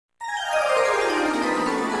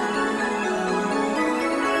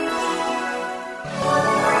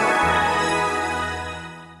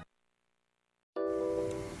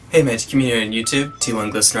Hey MtG community on YouTube,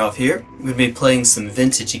 T1 Glistener here. We're going to be playing some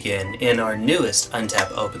Vintage again in our newest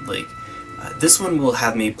Untap Open League. This one will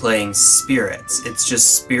have me playing Spirits. It's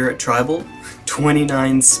just Spirit Tribal.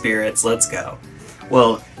 29 Spirits, let's go.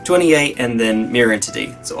 Well, 28 and then Mirror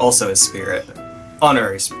Entity, so also a Spirit.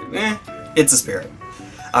 Honorary Spirit, it's a Spirit.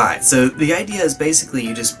 Alright, so the idea is basically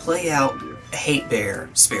you just play out hatebear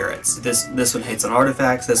spirits. This one hates on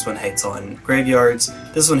artifacts, this one hates on graveyards,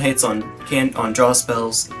 this one hates on draw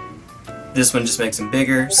spells, this one just makes them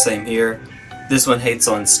bigger, same here. This one hates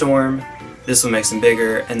on storm, this one makes them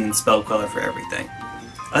bigger, and then Spell Queller for everything.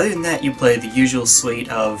 Other than that, you play the usual suite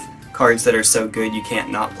of cards that are so good you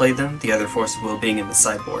can't not play them, the other Force of Will being in the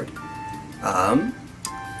sideboard. And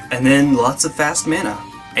then lots of fast mana,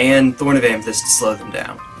 and Thorn of Amethyst to slow them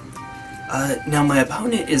down. Now my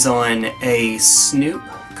opponent is on a Snoop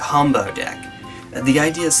combo deck. The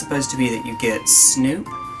idea is supposed to be that you get Snoop,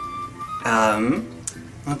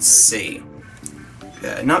 let's see,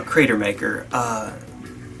 not Crater Maker,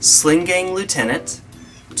 Sling Gang Lieutenant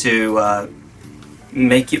to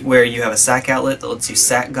make it where you have a sack outlet that lets you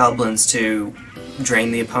sack goblins to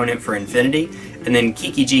drain the opponent for infinity, and then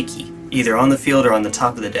Kiki Jiki, either on the field or on the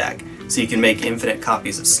top of the deck, so you can make infinite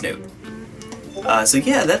copies of Snoop. So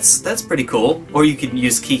yeah, that's pretty cool. Or you could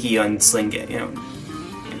use Kiki on Sling Gang, you know.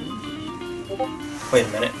 Wait a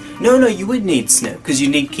minute. No, you would need Snoop, because you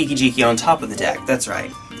need Kiki Jiki on top of the deck, that's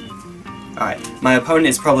right. Alright, my opponent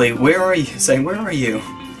is probably, where are you? Saying, where are you?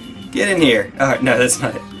 Get in here. Alright, no, that's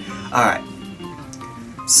not it. Alright.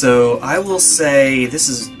 So, I will say,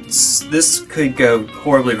 this could go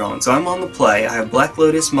horribly wrong. So I'm on the play, I have Black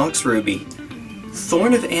Lotus, Mox Ruby,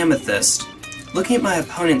 Thorn of Amethyst. Looking at my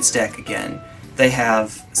opponent's deck again, they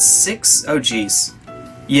have 6, oh geez.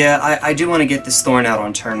 Yeah, I do want to get this Thorn out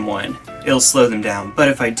on turn 1. It'll slow them down, but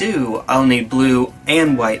if I do, I'll need blue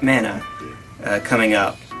and white mana coming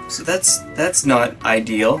up. So that's not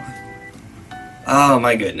ideal. Oh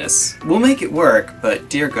my goodness. We'll make it work, but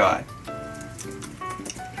dear God.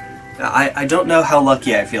 I don't know how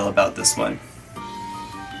lucky I feel about this one.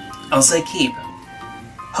 I'll say keep.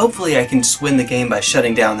 Hopefully I can just win the game by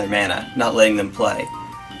shutting down their mana, not letting them play.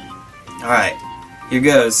 Alright, here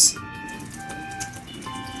goes.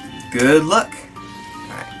 Good luck.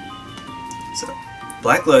 Alright. So,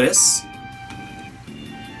 Black Lotus.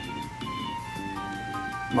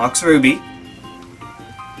 Mox Ruby.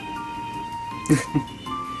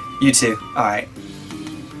 You too. Alright.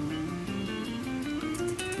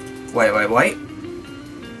 White.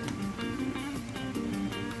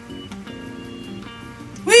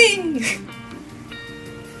 Whee!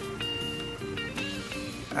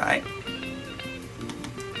 Alright.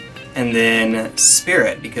 And then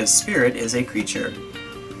Spirit, because Spirit is a creature.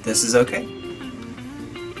 This is okay.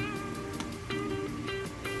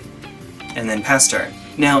 And then pass turn.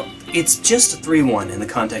 Now, it's just a 3-1 in the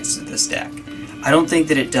context of this deck. I don't think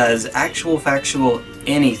that it does actual factual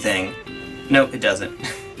anything. Nope, it doesn't.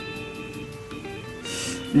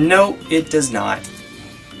 No, it does not.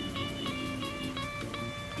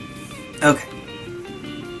 Okay.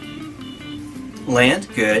 Land,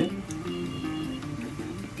 good.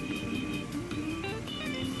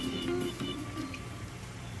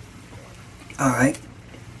 Alright.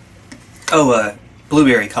 Oh,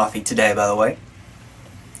 blueberry coffee today, by the way.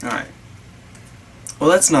 Alright. Well,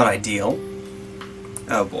 that's not ideal.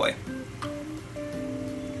 Oh boy.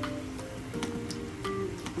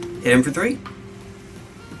 Hit him for 3.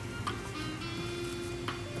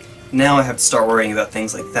 Now I have to start worrying about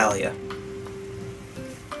things like Thalia.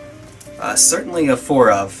 Certainly a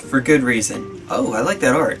 4 of, for good reason. Oh, I like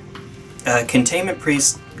that art. Containment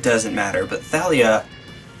Priest doesn't matter, but Thalia...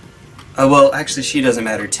 well, actually she doesn't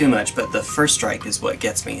matter too much, but the first strike is what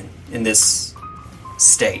gets me in this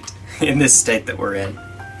state. In this state that we're in.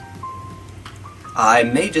 I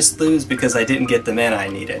may just lose because I didn't get the mana I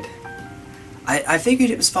needed. I figured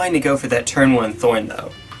it was fine to go for that turn 1 Thorn,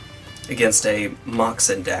 though, against a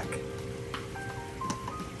Moxen deck.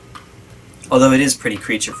 Although it is pretty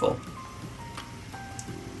creatureful.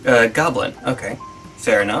 Goblin. Okay.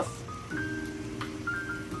 Fair enough.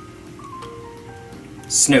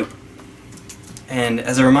 Snoop. And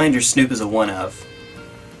as a reminder, Snoop is a 1 of.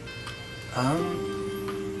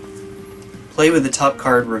 Play with the top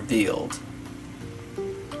card revealed.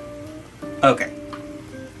 Okay.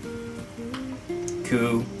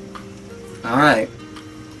 Cool. Alright.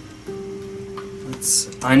 Let's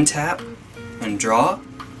untap and draw.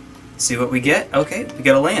 See what we get. Okay, we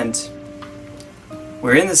got a land.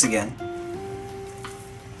 We're in this again.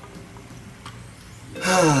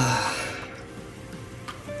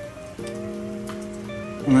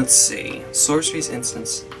 Let's see. Sorceries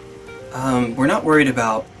instance. We're not worried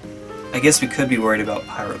about... I guess we could be worried about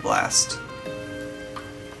Pyroblast.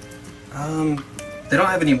 They don't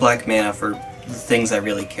have any black mana for the things I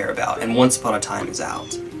really care about, and Once Upon a Time is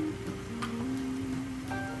out.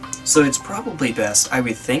 So it's probably best, I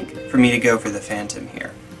would think, for me to go for the Phantom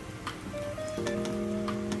here.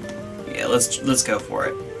 Yeah, let's go for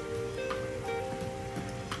it.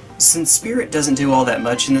 Since Spirit doesn't do all that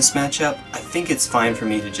much in this matchup, I think it's fine for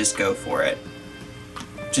me to just go for it.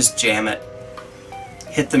 Just jam it.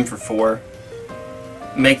 Hit them for 4.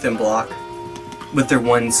 Make them block with their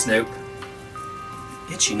 1 Snoop.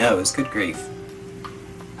 Itchy nose, good grief.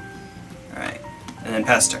 Alright, and then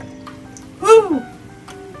pass turn. Woo!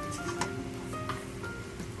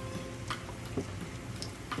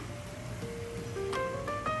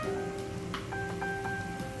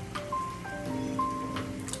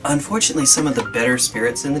 Unfortunately, some of the better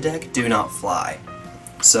spirits in the deck do not fly,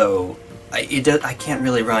 so I can't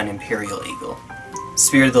really run Imperial Eagle.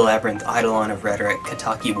 Spirit of the Labyrinth, Eidolon of Rhetoric,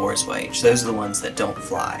 Kataki War's Wage, those are the ones that don't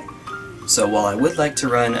fly. So while I would like to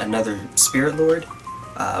run another Spirit Lord,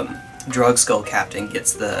 Drogskol Captain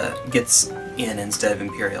gets in instead of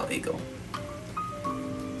Imperial Eagle.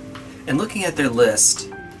 And looking at their list,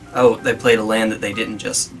 oh, they played a land that they didn't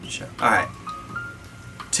just show. Alright.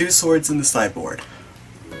 2 swords in the sideboard.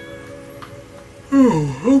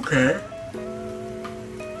 Oh, okay.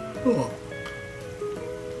 Oh.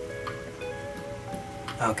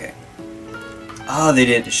 Okay. Ah, they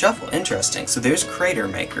did shuffle. Interesting. So there's Crater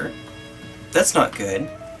Maker. That's not good.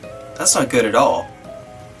 That's not good at all.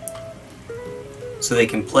 So they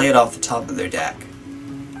can play it off the top of their deck.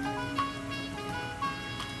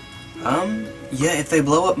 Yeah, if they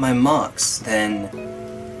blow up my Mox, then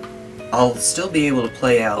I'll still be able to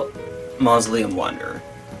play out Mausoleum Wanderer.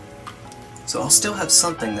 So I'll still have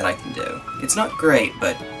something that I can do. It's not great,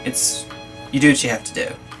 but it's... you do what you have to do.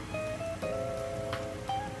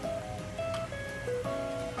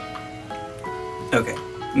 Okay,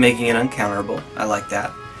 making it uncounterable. I like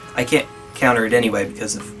that. I can't counter it anyway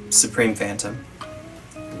because of Supreme Phantom.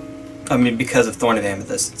 I mean, because of Thorn of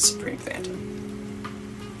Amethyst and Supreme Phantom.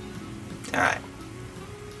 Alright.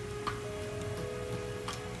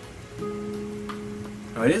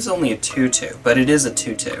 Oh, it is only a 2-2, but it is a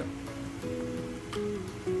 2-2.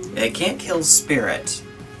 It can't kill Spirit.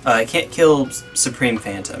 It can't kill Supreme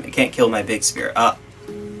Phantom. It can't kill my big Spirit.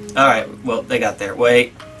 Alright, well, they got there.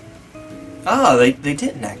 Wait. Oh, they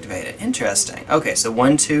didn't activate it. Interesting. Okay, so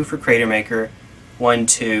 1-2 for Crater Maker.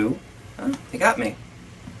 1-2. Oh, they got me.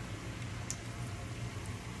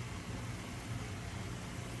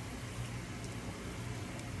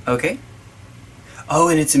 Okay. Oh,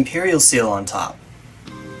 and it's Imperial Seal on top.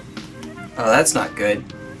 Oh, that's not good.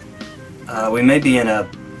 We may be in a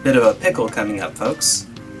bit of a pickle coming up, folks.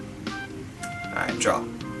 Alright, draw.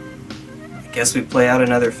 I guess we play out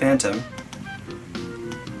another Phantom.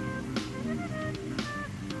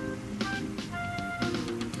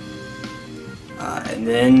 And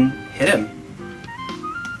then hit him.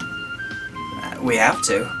 We have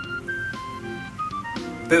to.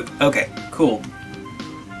 Boop. Okay, cool.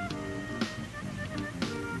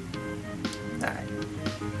 Alright.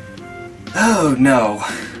 Oh no.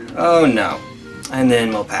 Oh no. And then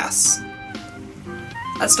we'll pass.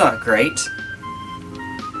 That's not great.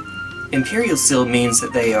 Imperial Seal means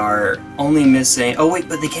that they are only missing... oh wait,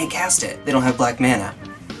 but they can't cast it. They don't have black mana.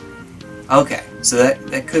 Okay, so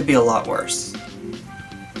that could be a lot worse.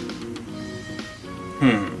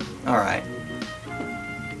 Alright.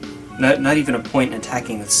 Not even a point in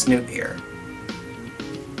attacking with Snoop here.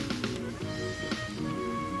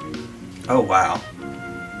 Oh wow.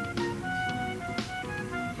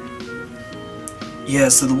 Yeah,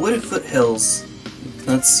 so the Wooded Foothills,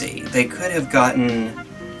 let's see, they could have gotten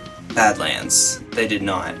Badlands. They did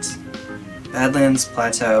not. Badlands,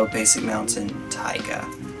 Plateau, Basic Mountain, Taiga.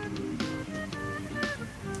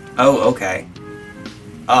 Oh, okay.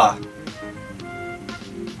 Ah.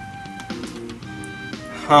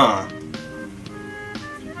 Huh.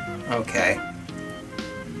 Okay.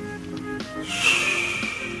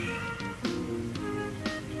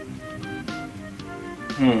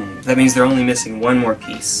 That means they're only missing one more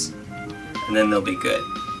piece. And then they'll be good.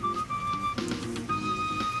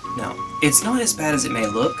 Now, it's not as bad as it may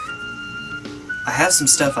look. I have some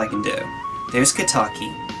stuff I can do. There's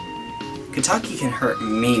Kataki. Kataki can hurt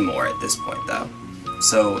me more at this point, though.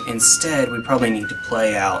 So instead, we probably need to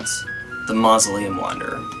play out the Mausoleum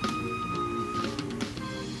Wanderer.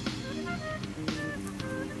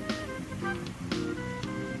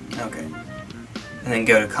 Okay. And then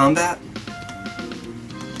go to combat.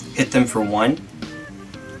 Hit them for 1.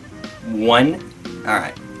 1.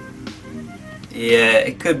 Alright. Yeah,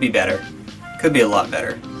 it could be better. Could be a lot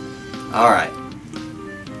better. Alright.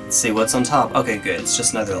 Let's see what's on top. Okay, good. It's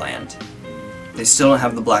just another land. They still don't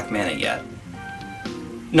have the black mana yet.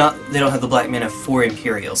 They don't have the black mana for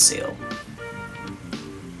Imperial Seal.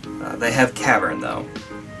 They have Cavern, though.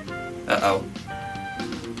 Uh-oh.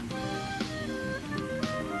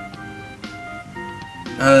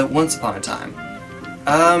 Once Upon a Time.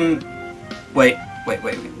 Wait.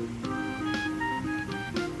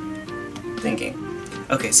 Thinking.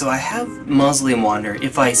 Okay, so I have Mausoleum Wanderer.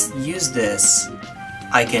 If I use this,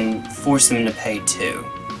 I can force them to pay 2.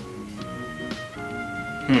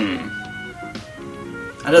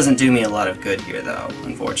 That doesn't do me a lot of good here, though,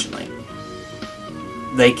 unfortunately.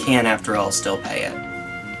 They can, after all, still pay it.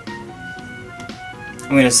 I'm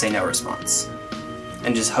gonna say no response.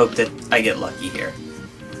 And just hope that I get lucky here.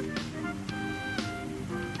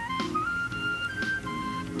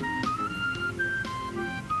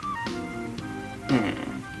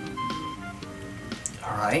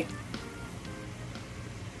 Alright.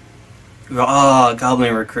 Oh,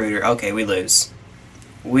 Goblin Recruiter. Okay, we lose.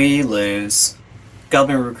 We lose.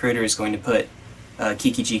 Goblin Recruiter is going to put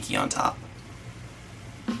Kiki-Jiki on top.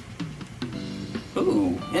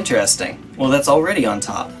 Ooh, interesting. Well, that's already on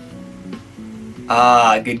top.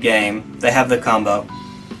 Ah, good game. They have the combo.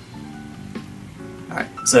 Alright,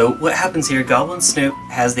 so what happens here, Goblin Snoop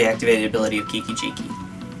has the activated ability of Kiki-Jiki.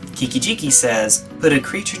 Kiki-Jiki says, put a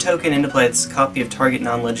creature token into play that's a copy of target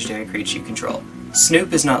non-legendary creature you control.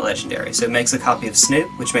 Snoop is not legendary, so it makes a copy of Snoop,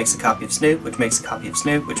 which makes a copy of Snoop, which makes a copy of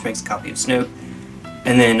Snoop, which makes a copy of Snoop,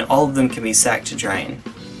 and then all of them can be sacked to drain.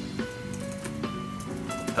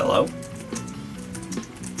 Hello?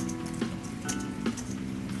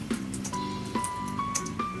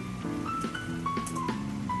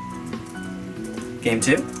 Game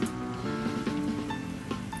 2?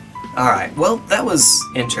 Alright, well, that was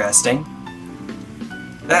interesting.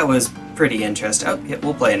 That was pretty interesting. Oh, yeah,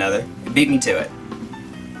 we'll play another. It beat me to it.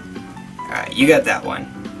 Alright, you got that one.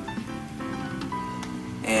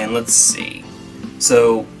 And let's see.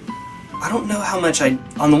 So, I don't know how much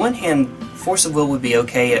on the one hand, Force of Will would be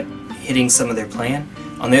okay at hitting some of their plan.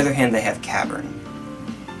 On the other hand, they have Cavern.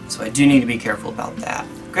 So I do need to be careful about that.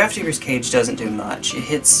 Grafdigger's Cage doesn't do much. It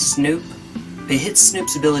hits Snoop. It hits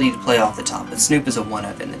Snoop's ability to play off the top, but Snoop is a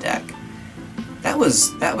 1-up in the deck. That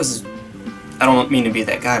was, I don't mean to be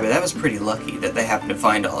that guy, but that was pretty lucky that they happened to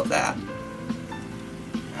find all of that.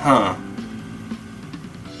 Huh.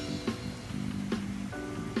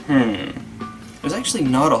 There's actually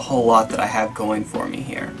not a whole lot that I have going for me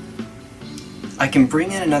here. I can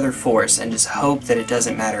bring in another force and just hope that it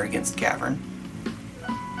doesn't matter against Cavern.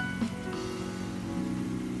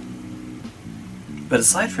 But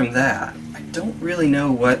aside from that, I don't really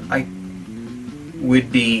know what I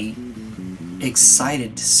would be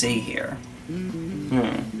excited to see here.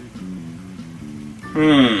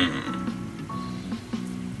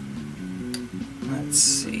 Let's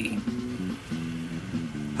see.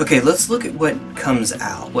 Okay, let's look at what comes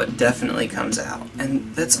out, what definitely comes out,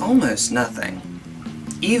 and that's almost nothing.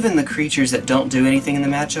 Even the creatures that don't do anything in the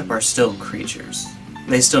matchup are still creatures.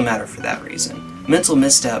 They still matter for that reason. Mental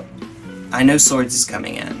Misstep, I know Swords is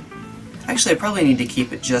coming in. Actually, I probably need to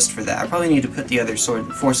keep it just for that. I probably need to put the other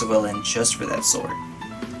sword, Force of Will, in just for that sword.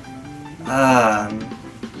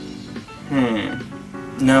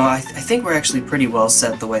 No, I think we're actually pretty well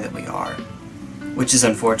set the way that we are. Which is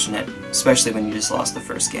unfortunate, especially when you just lost the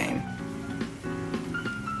first game.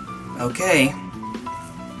 Okay.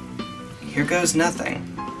 Here goes nothing.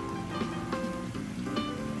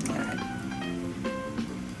 Alright.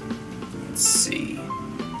 Let's see.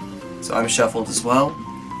 So I'm shuffled as well.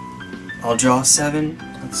 I'll draw 7.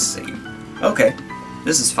 Let's see. Okay.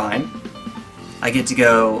 This is fine. I get to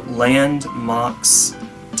go land, Mox,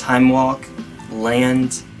 Time Walk,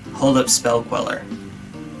 land, hold up Spell Queller.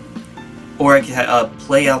 Or I could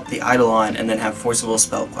play out the Eidolon and then have Force of Will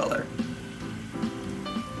Spell Queller.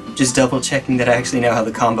 Just double checking that I actually know how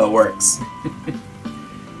the combo works.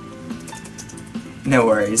 No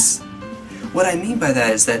worries. What I mean by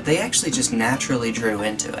that is that they actually just naturally drew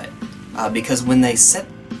into it. Because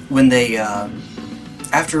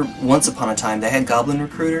after Once Upon a Time, they had Goblin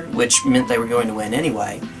Recruiter, which meant they were going to win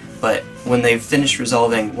anyway. But when they finished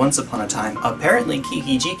resolving Once Upon a Time, apparently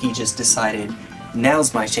Kiki-Jiki just decided,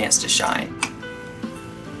 now's my chance to shine.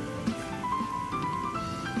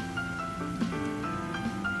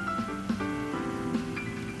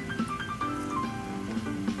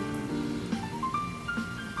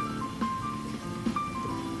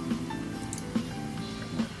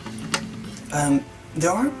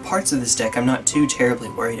 There are parts of this deck I'm not too terribly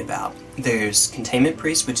worried about. There's Containment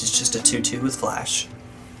Priest, which is just a 2-2 with Flash.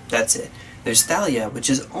 That's it. There's Thalia, which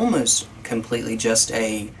is almost completely just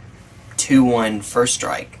a 2-1 first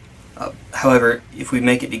strike. However, if we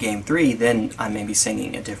make it to game 3, then I may be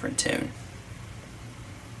singing a different tune.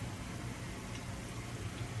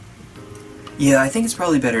 Yeah, I think it's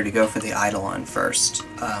probably better to go for the Eidolon first.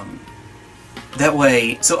 That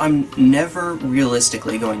way, so I'm never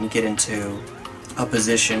realistically going to get into a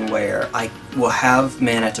position where I will have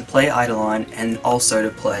mana to play Eidolon and also to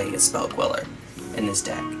play a Spell Queller in this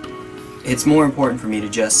deck. It's more important for me to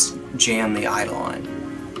just jam the Eidolon.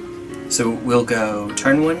 So we'll go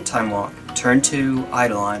turn 1 Time Walk, turn 2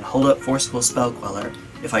 Eidolon, hold up Forceful Spell Queller.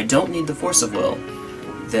 If I don't need the Force of Will,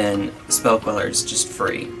 then Spell Queller is just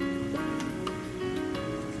free.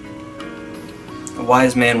 A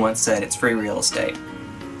wise man once said, it's free real estate.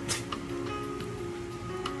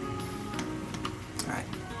 Alright.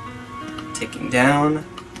 Ticking down.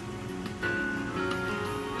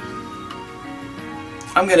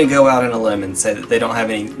 I'm gonna go out on a limb and say that they don't have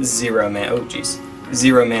any zero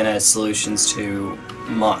mana solutions to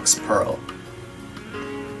Mox Pearl.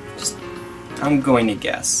 I'm going to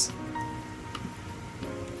guess.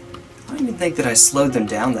 I don't even think that I slowed them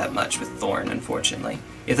down that much with Thorn, unfortunately.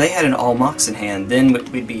 If they had an all-Mox in hand, then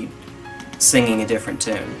we'd be singing a different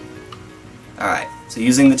tune. Alright, so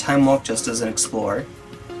using the Time Walk just as an explorer.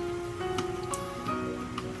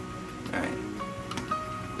 Alright.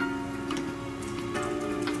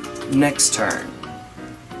 Next turn.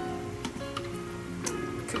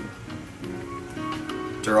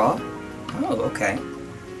 Draw? Oh, okay.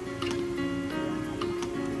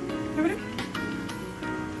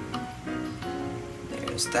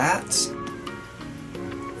 There's that.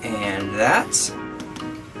 And that.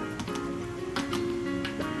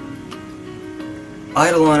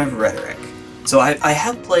 Eidolon of Rhetoric. So I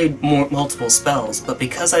have played multiple spells, but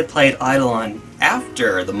because I played Eidolon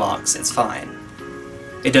after the Mox, it's fine.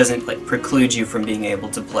 It doesn't like preclude you from being able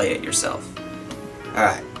to play it yourself.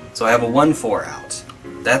 Alright, so I have a 1/4 out.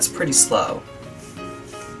 That's pretty slow.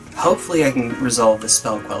 Hopefully I can resolve the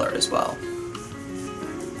Spell Queller as well.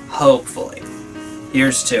 Hopefully.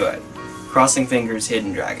 Here's to it. Crossing fingers,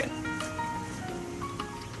 Hidden Dragon.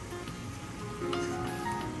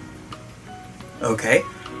 Okay.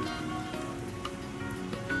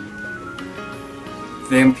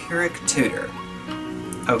 Vampiric Tutor.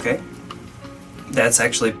 Okay. That's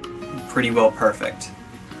actually pretty well perfect.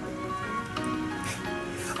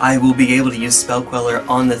 I will be able to use Spell Queller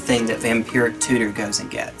on the thing that Vampiric Tutor goes and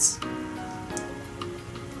gets.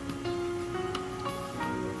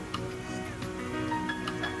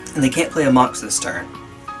 And they can't play a Mox this turn.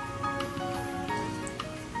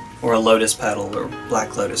 Or a Lotus Petal, or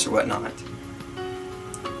Black Lotus, or whatnot.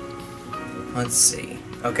 Let's see.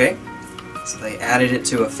 Okay. So they added it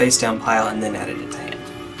to a face-down pile and then added it to hand.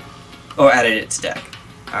 Or added it to deck.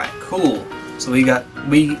 Alright, cool. So we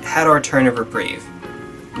had our turn of reprieve.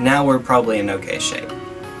 Now we're probably in okay shape.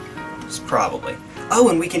 Just probably. Oh,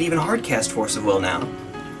 and we can even hardcast Force of Will now.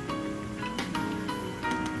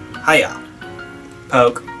 Hiya.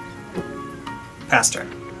 Poke. Pass turn.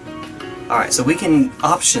 Alright, so we can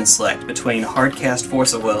option select between hardcast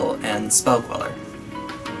Force of Will and Spell Queller.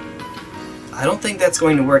 I don't think that's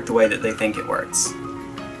going to work the way that they think it works.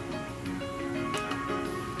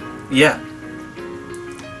 Yeah.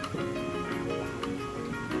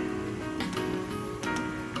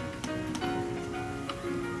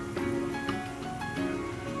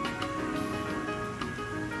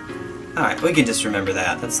 Alright, we can just remember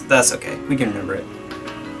that. That's okay. We can remember it.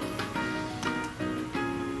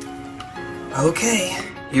 Okay,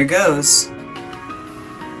 here goes.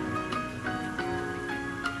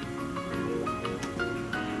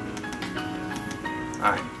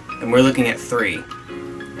 Alright, and we're looking at 3.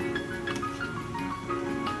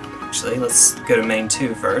 Actually, let's go to main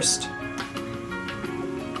 2 first.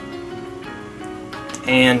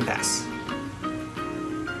 And pass.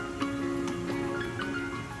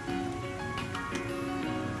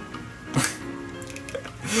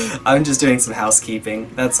 I'm just doing some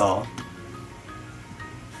housekeeping, that's all.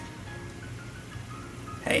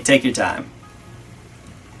 Hey, take your time.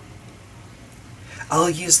 I'll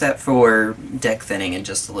use that for deck thinning in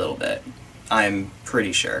just a little bit. I'm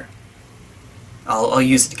pretty sure. I'll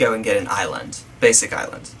use it to go and get an island. Basic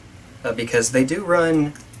island. Because they do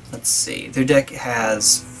run... Let's see. Their deck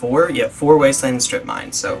has 4 Wasteland and Strip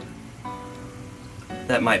Mine, so...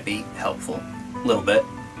 that might be helpful. A little bit.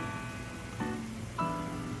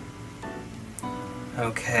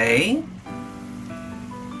 Okay...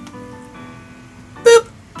 Boop!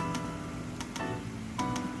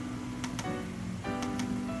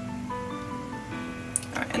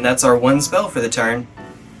 Alright, and that's our 1 spell for the turn.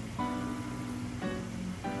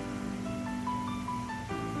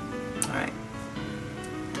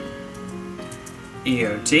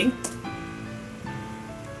 EOT.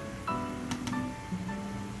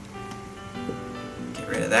 Get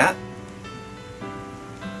rid of that.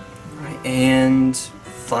 Alright, and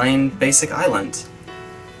find basic island.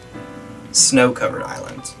 Snow-covered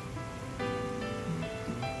island.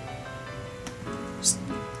 Just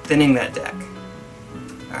thinning that deck.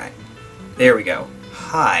 Alright, there we go.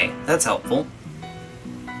 Hi, that's helpful.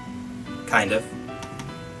 Kind of.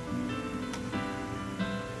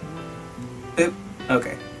 Oop,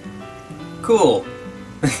 okay. Cool.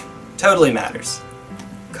 Totally matters.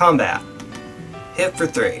 Combat. Hit for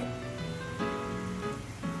 3.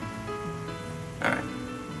 Alright.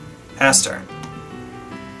 Pass turn.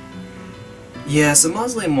 Yeah, so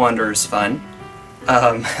Mausoleum Wanderer is fun.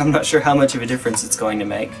 I'm not sure how much of a difference it's going to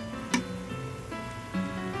make.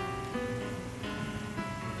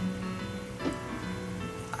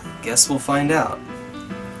 I guess we'll find out.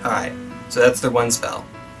 Alright, so that's their one spell.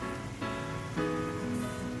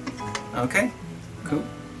 Okay, cool.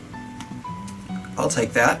 I'll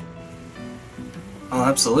take that. I'll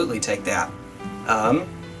absolutely take that.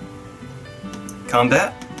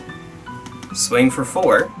 Combat. Swing for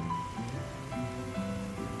 4.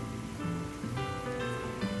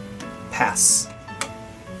 Pass.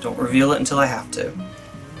 Don't reveal it until I have to.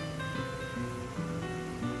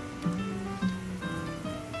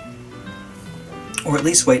 Or at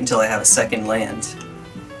least wait until I have a second land.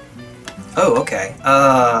 Oh, okay.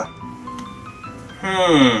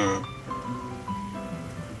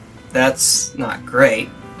 That's not great.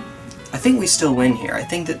 I think we still win here. I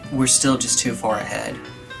think that we're still just too far ahead.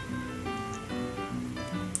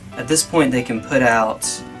 At this point they can put out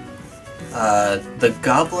the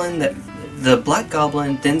Goblin, the Black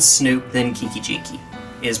Goblin, then Snoop, then Kiki-Jiki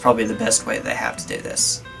is probably the best way they have to do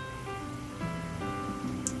this.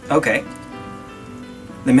 Okay.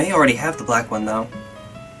 They may already have the black one though.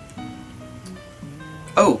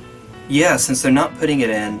 Oh, yeah, since they're not putting it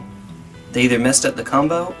in, they either messed up the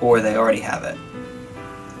combo or they already have it.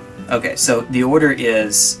 Okay, so the order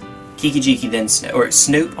is Kiki-Jiki, then Snoop, or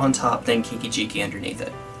Snoop on top, then Kiki-Jiki underneath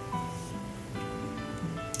it.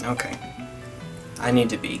 Okay. I need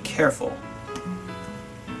to be careful.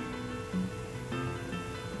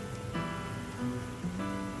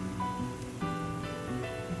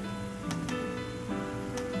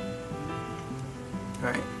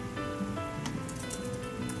 Alright.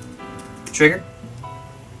 Trigger.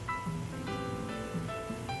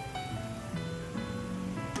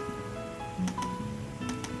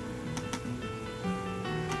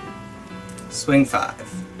 Swing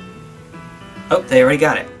 5. Oh, they already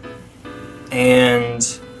got it.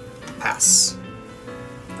 And pass.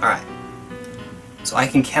 Alright. So I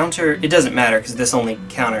can counter... It doesn't matter because this only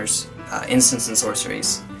counters instants and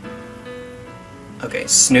sorceries. Okay,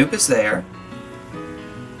 Snoop is there.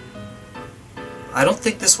 I don't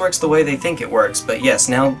think this works the way they think it works, but yes,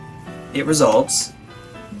 now it resolves.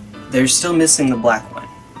 They're still missing the black one.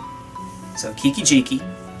 So Kiki-Jiki.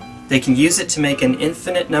 They can use it to make an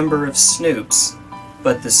infinite number of Snoops,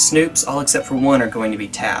 but the Snoops, all except for one, are going to be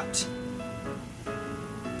tapped.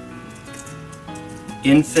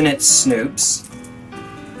 Infinite Snoops.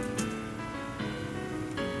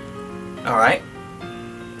 Alright.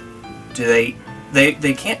 Do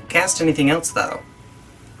they can't cast anything else though.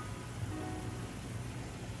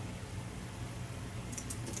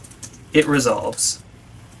 It resolves.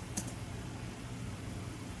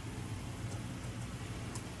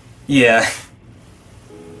 Yeah.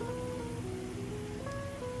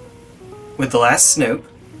 With the last Snoop,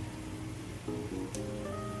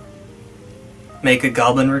 make a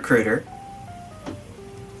Goblin Recruiter.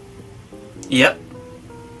 Yep.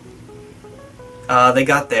 They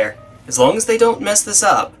got there. As long as they don't mess this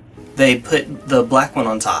up, they put the black one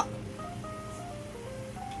on top.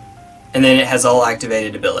 And then it has all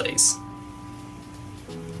activated abilities.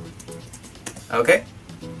 Okay.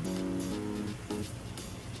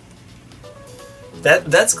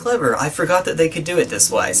 That's clever. I forgot that they could do it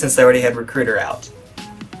this way, since they already had Recruiter out.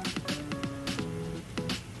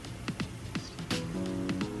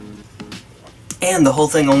 And the whole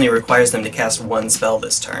thing only requires them to cast one spell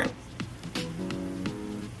this turn.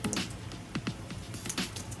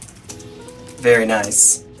 Very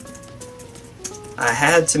nice. I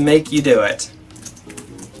had to make you do it.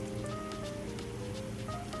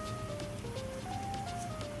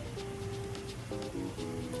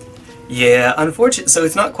 Yeah, unfortunately, so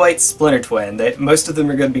it's not quite Splinter Twin. Most of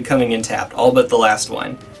them are going to be coming in tapped, all but the last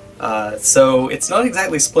one. So it's not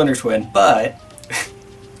exactly Splinter Twin, but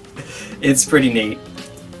it's pretty neat.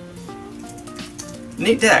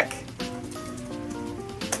 Neat deck.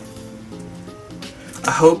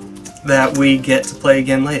 I hope that we get to play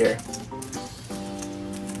again later.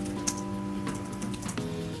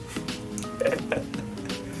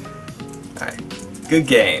 Alright, good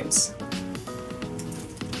games.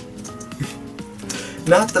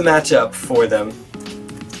 Not the matchup for them,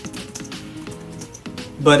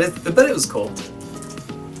 but it was cool.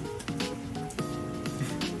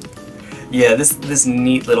 Yeah, this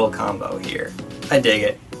neat little combo here. I dig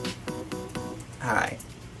it. Alright.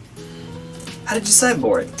 How did you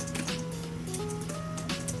sideboard?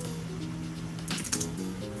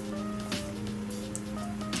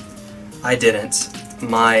 I didn't.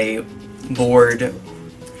 My board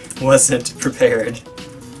wasn't prepared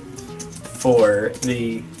for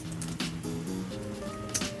the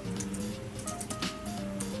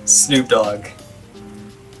Snoop Dogg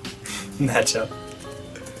matchup.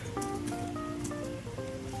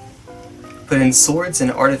 Put in swords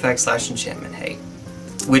and artifact / enchantment hate,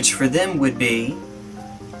 which for them would be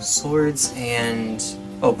swords and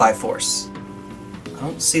by force. I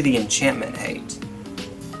don't see the enchantment hate.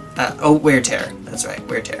 Wear tear. That's right,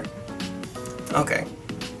 wear tear. Okay.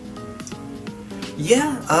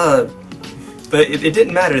 Yeah, but it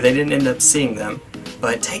didn't matter, they didn't end up seeing them.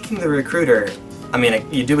 But taking the recruiter, I mean,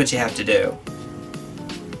 you do what you have to do.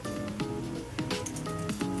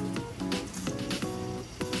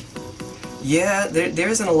 Yeah, there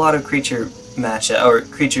isn't a lot of creature matchup or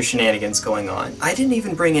creature shenanigans going on. I didn't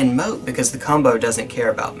even bring in Moat because the combo doesn't care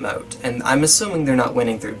about Moat, and I'm assuming they're not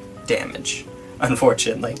winning through damage,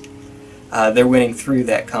 unfortunately. They're winning through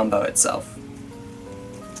that combo itself.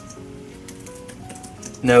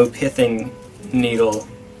 No Pithing Needle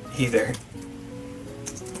either.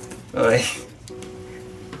 Oy.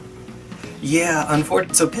 Yeah,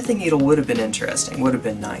 so Pithing Needle would have been interesting, would have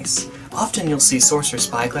been nice. Often you'll see Sorcerer's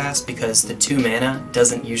Spyglass because the 2 mana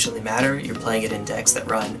doesn't usually matter. You're playing it in decks that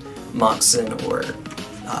run Moxen or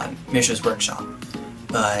Mishra's Workshop,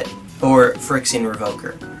 or Phyrexian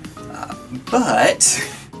Revoker. But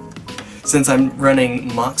since I'm running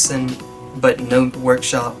Moxen but no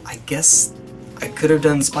Workshop, I guess I could have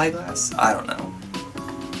done Spyglass? I don't know.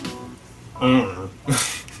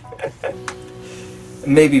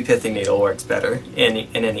 Maybe Pithing Needle works better in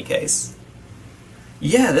any case.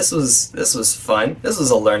 Yeah, this was fun. This was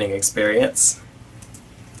a learning experience.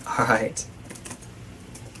 Alright.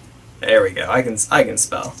 There we go. I can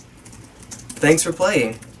spell. Thanks for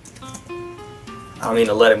playing. I don't mean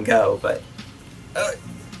to let him go, but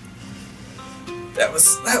that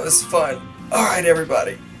was fun. Alright,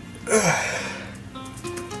 everybody.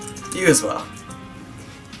 You as well.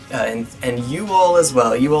 And you all as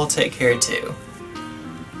well. You all take care too.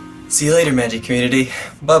 See you later, Magic Community.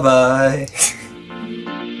 Bye-bye.